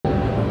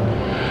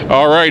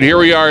All right, here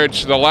we are.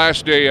 It's the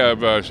last day of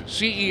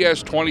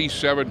CES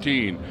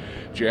 2017,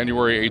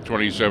 January 8,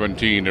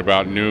 2017,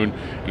 about noon.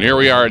 And here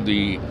we are at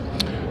the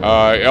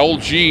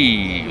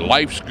LG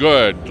Life's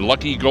Good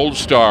Lucky Gold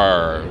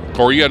Star,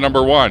 Korea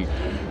 #1.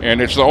 And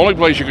it's the only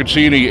place you can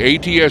see any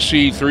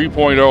ATSC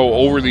 3.0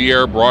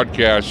 over-the-air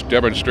broadcast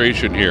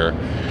demonstration here.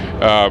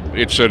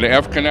 It's an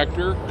F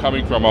connector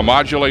coming from a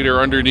modulator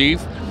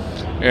underneath.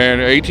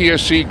 And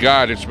ATSC,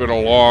 God, it's been a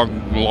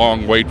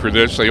long wait for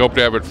this. They hope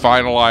to have it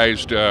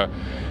finalized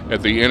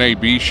at the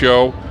NAB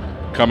show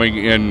coming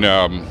in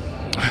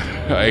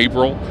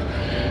April.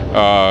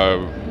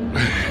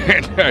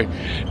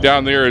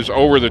 Down there is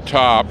Over the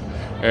Top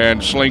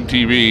and Sling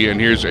TV,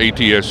 and here's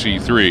ATSC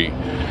 3.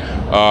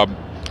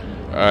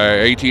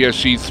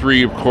 ATSC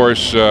 3, of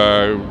course,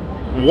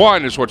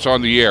 1 is what's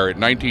on the air at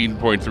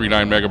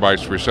 19.39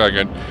 megabytes per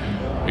second.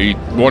 The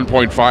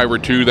 1.5 or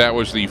 2, that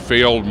was the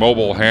failed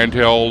mobile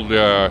handheld,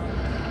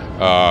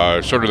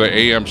 sort of the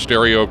AM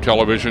stereo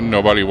television.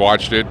 Nobody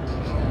watched it,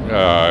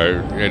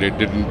 and it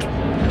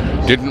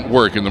didn't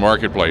work in the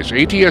marketplace.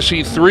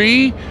 ATSC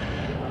 3,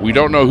 we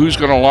don't know who's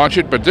going to launch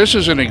it, but this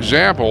is an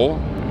example.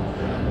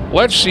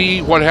 Let's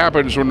see what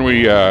happens when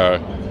we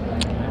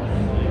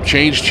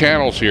change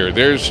channels here.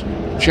 There's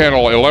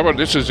channel 11.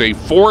 This is a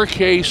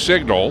 4K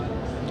signal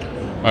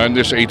on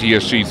this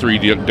ATSC 3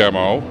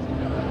 demo.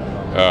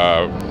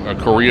 A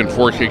Korean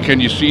 4K.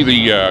 Can you see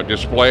the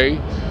display?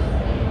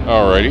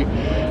 Alrighty.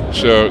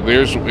 So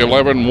there's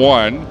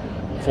 11.1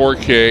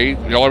 4K,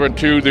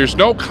 11.2. There's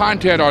no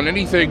content on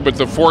anything but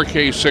the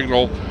 4K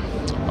signal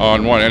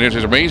on one. And it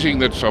is amazing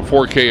that a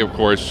 4K, of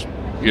course,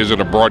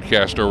 isn't a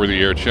broadcast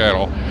over-the-air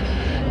channel.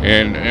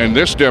 And in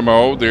this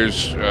demo,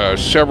 there's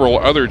several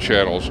other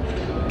channels: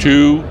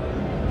 2,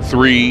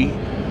 3,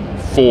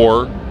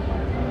 4,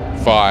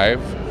 5,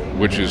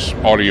 which is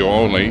audio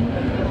only.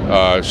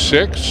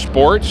 6,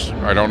 sports,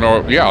 I don't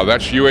know, yeah,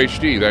 that's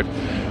UHD.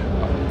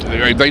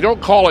 They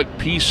don't call it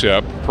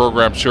PSIP,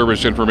 Program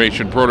Service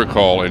Information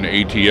Protocol, in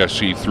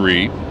ATSC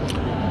 3,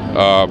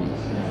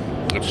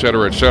 et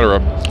cetera, et cetera.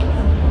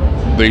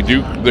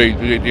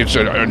 It's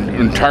an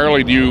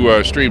entirely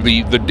new stream.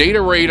 The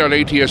data rate on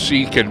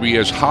ATSC can be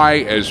as high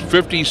as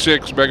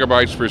 56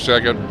 megabytes per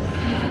second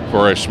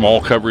for a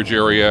small coverage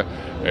area,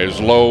 as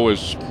low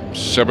as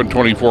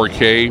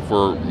 724K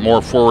for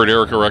more forward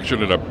error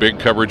correction in a big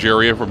coverage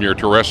area from your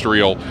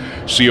terrestrial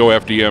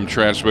COFDM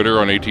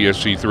transmitter on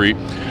ATSC 3.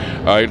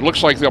 It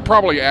looks like they'll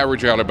probably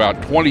average out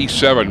about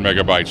 27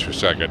 megabytes per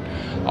second,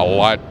 a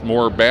lot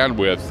more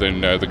bandwidth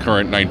than the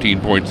current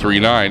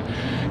 19.39.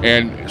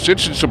 And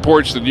since it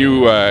supports the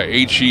new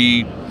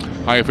HE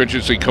high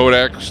efficiency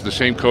codecs, the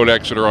same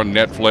codecs that are on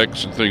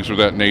Netflix and things of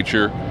that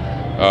nature,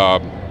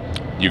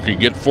 you can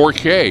get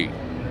 4K.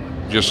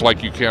 Just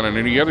like you can on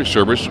any other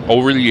service,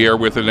 over the air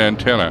with an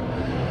antenna.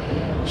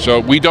 So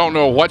we don't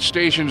know what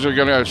stations are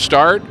going to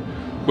start,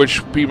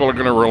 which people are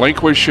going to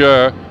relinquish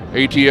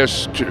ATSC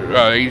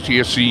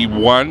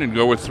 1 and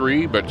go with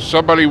 3, but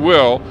somebody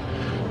will,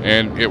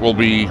 and it will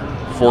be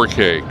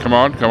 4K. Come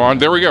on.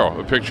 There we go,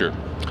 a picture.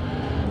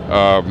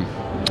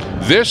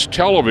 This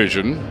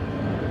television,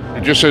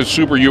 it just says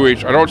Super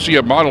UH. I don't see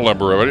a model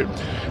number of it.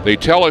 They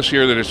tell us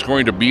here that it's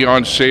going to be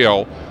on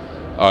sale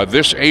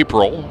this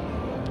April.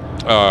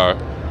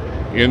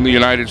 In the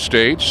United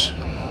States.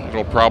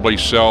 It'll probably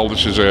sell,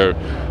 this is a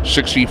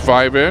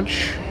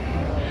 65-inch.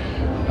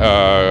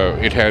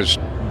 It has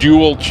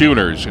dual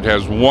tuners. It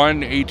has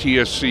one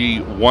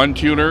ATSC 1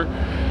 tuner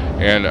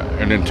and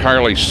an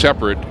entirely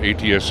separate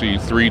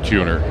ATSC 3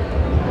 tuner.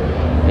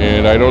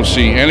 And I don't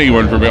see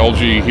anyone from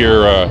LG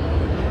here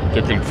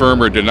to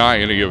confirm or deny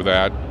any of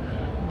that,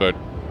 but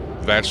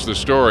that's the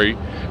story.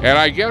 And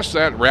I guess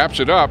that wraps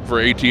it up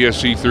for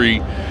ATSC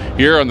 3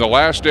 here on the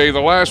last day,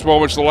 the last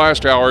moments, the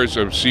last hours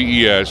of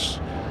CES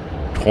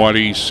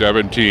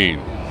 2017.